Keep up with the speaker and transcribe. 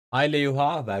Hi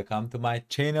Leyuha, welcome to my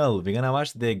channel. We're gonna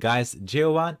watch the guys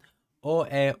JO1,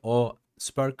 OAO,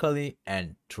 SuperCali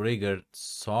and Trigger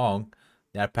song.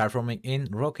 They are performing in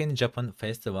Rockin' Japan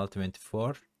Festival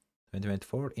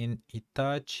 2024 in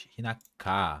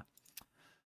HITACHINAKA.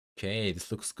 Okay, this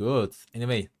looks good.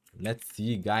 Anyway, let's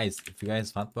see guys. If you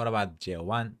guys want more about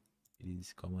JO1,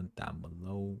 please comment down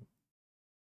below.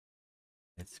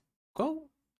 Let's go.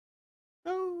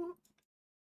 Go.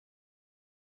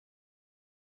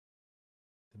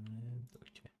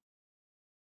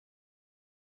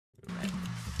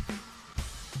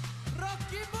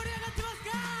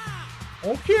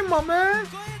 Okay, my man.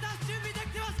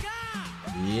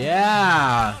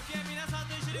 Yeah.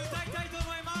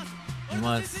 You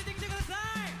must.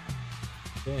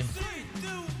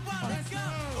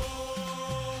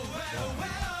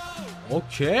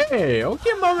 Okay.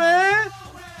 Okay, my man.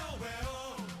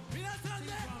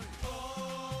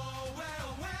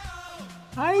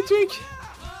 Hi, Jake.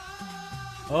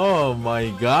 Oh my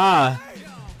god.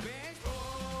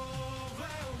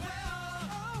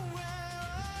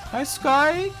 Hi,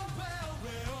 Sky.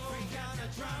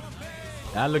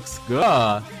 That looks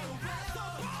good.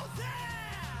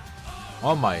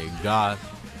 Oh my god.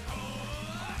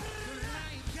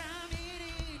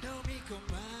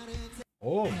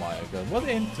 Oh my god, what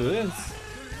into this?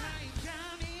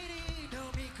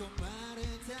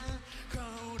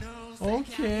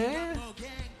 Okay.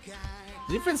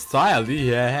 Different style he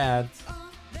had.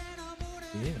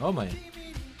 Oh my.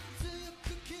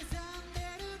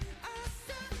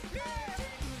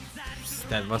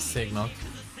 That was signal.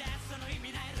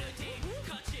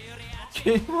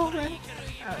 Okay, moment.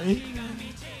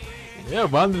 Yeah,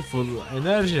 wonderful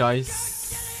energy. I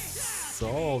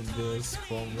saw this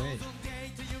from me.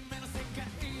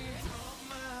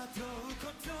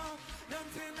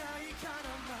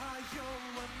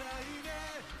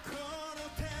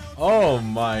 Oh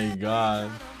my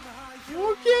god.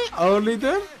 Okay, early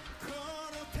then.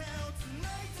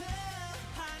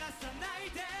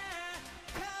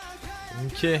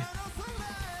 Okay.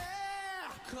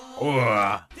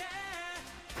 Oh.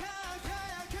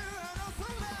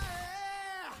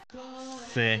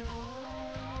 Sick.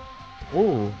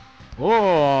 Oh.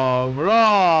 Oh, bro.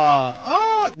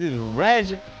 Oh, this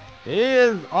Reg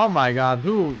is. Oh my god,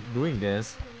 who doing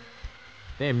this?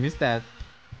 They missed that.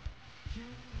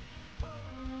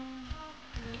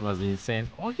 It was insane.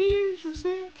 Okay, you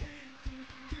see.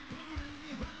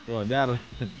 Bro, that.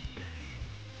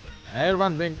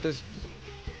 Everyone doing this.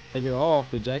 Take it off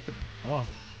the jacket. Oh.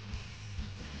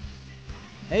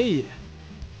 Hey.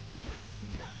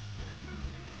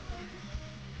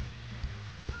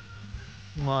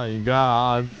 My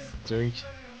god. Drink.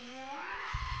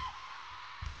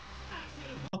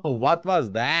 Oh, what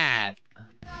was that?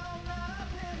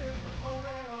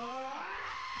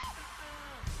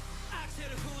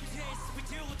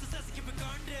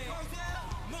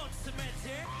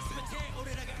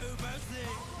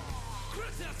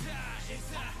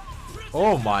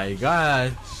 Oh my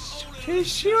god. He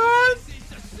shot.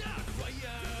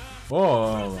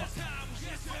 Oh.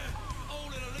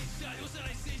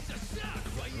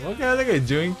 Look at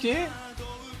Junkie.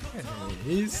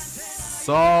 He's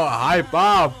so hype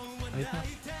up.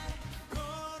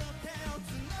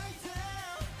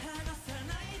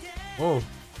 Oh.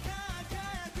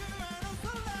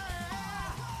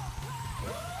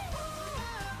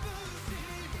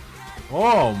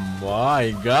 Oh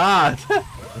my god.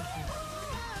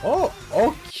 Oh,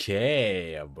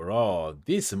 okay, bro.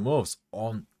 This moves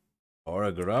on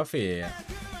choreography.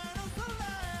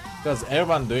 Because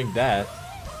everyone doing that.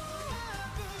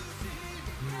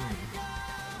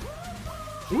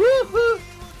 Woohoo!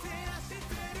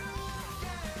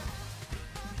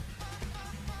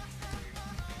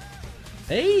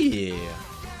 Hey!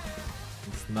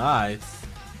 It's nice.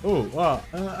 Oh, wow.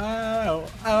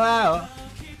 Oh.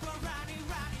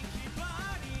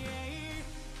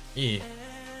 E.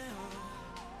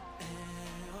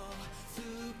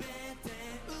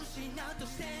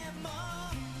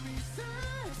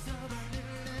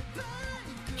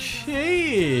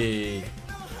 Okay.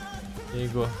 There you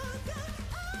go.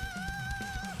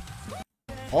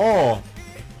 Oh.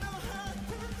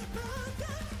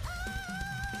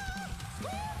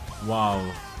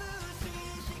 Wow.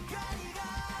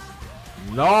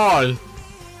 LOL.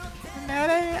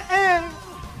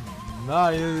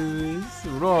 Nice,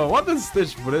 bro. What is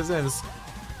stage presence?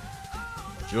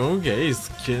 Junge is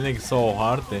killing so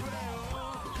hard.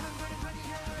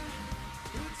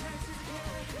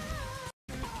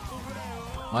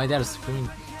 Why they're screaming?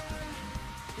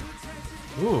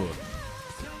 Ooh.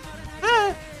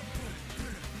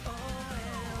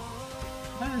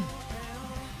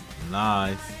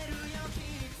 Nice.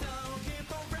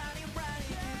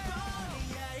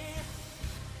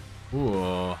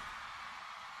 Ooh.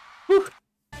 Whew.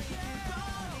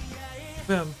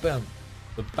 Bam, bam,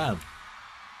 bam.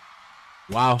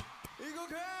 Wow.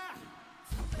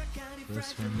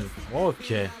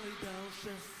 Okay.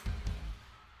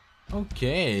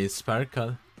 Okay,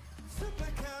 SuperCali.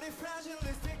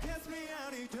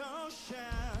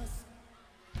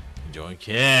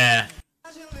 Okay.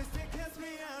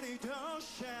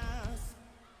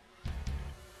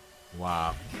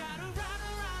 Wow.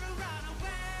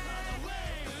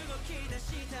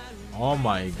 Oh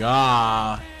my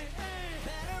god.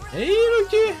 Hey,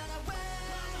 Rookie.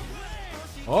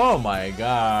 Oh my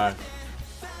god.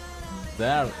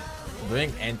 They're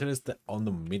doing interest on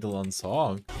the middle on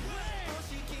song.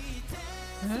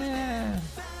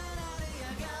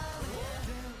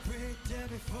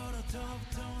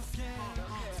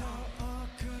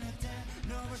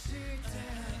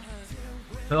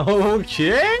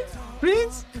 Okay,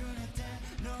 Prince.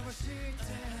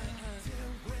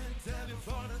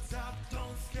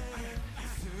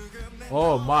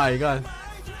 Oh my god.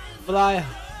 Fly.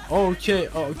 Okay,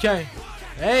 okay.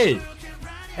 Hey.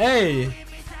 Hey.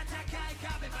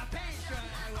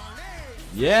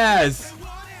 Yes.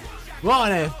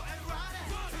 Run it.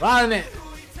 Run it.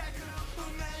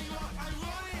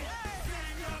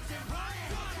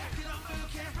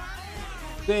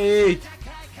 Take.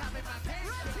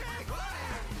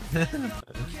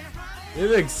 It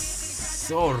looks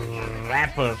so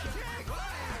rapper.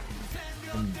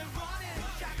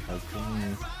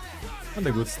 And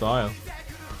a good style.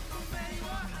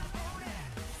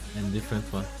 And different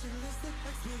one.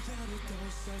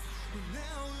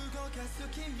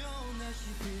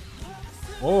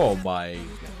 Oh my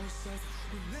god.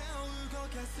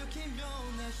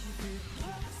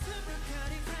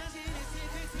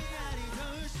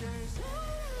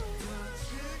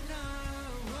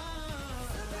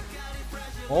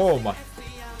 Oh my.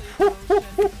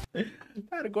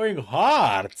 They're going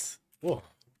hard. Oh.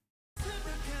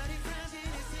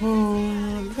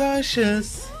 Oh,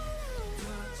 luscious.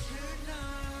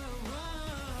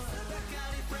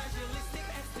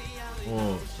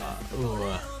 Oh,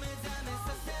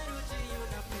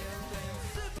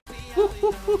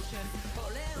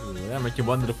 they're making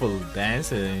wonderful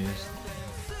dances.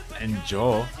 And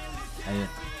Joe. And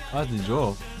how's the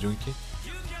Joe, Junkie?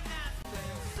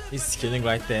 He's killing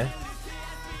right there.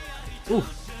 Ooh.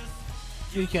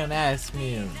 You can ask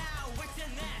me.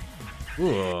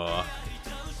 Ooh.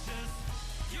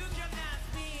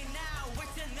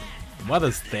 What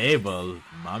a stable,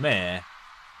 my man.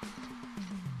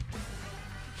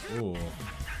 Ooh.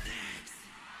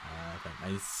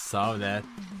 I saw that.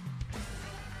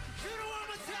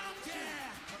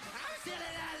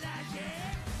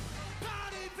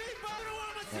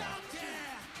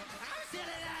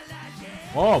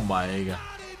 Oh my god.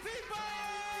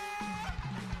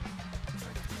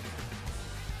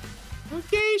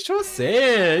 Okay, sure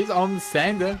say he's on the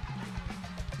sander.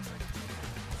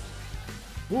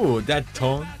 Ooh, that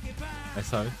tone. I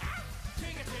saw it.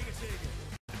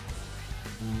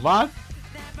 What?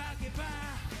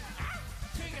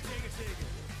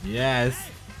 Yes.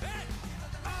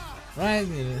 Right.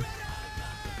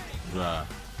 Bruh.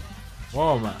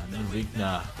 Oh man, big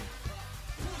now.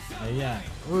 Yeah.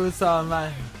 Who's on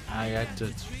my? I got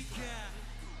it.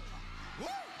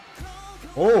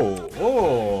 Oh,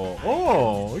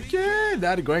 okay.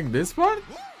 They're going this part.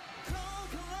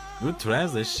 Good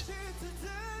transition.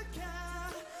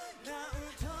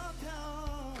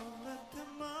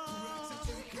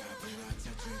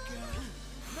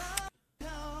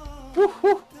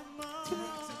 Woohoo.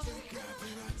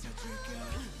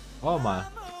 Oh my.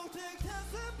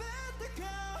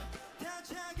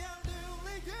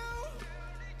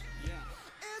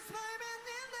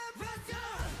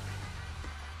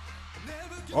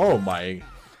 Oh my.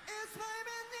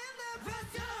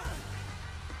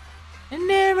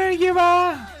 Never give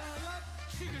up.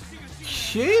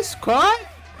 She's quite.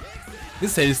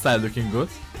 This hairstyle looking good.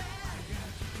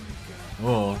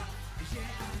 Oh.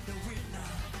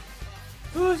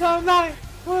 Who's online?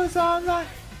 Who's online?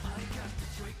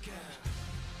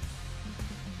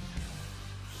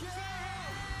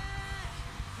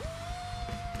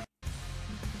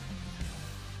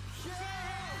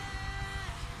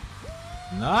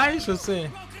 Nice, let's see.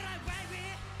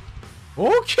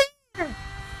 Okay.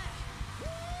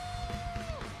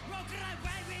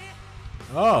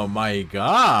 Oh my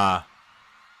god.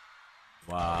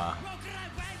 Wow.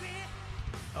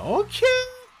 Okay.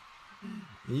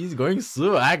 He's going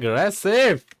so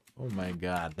aggressive. Oh my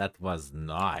god, that was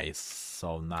nice.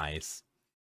 So nice.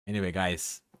 Anyway,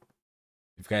 guys,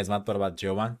 guys want more about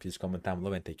JO1, please comment down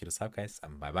below and take care of yourself, guys.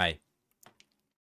 And bye bye.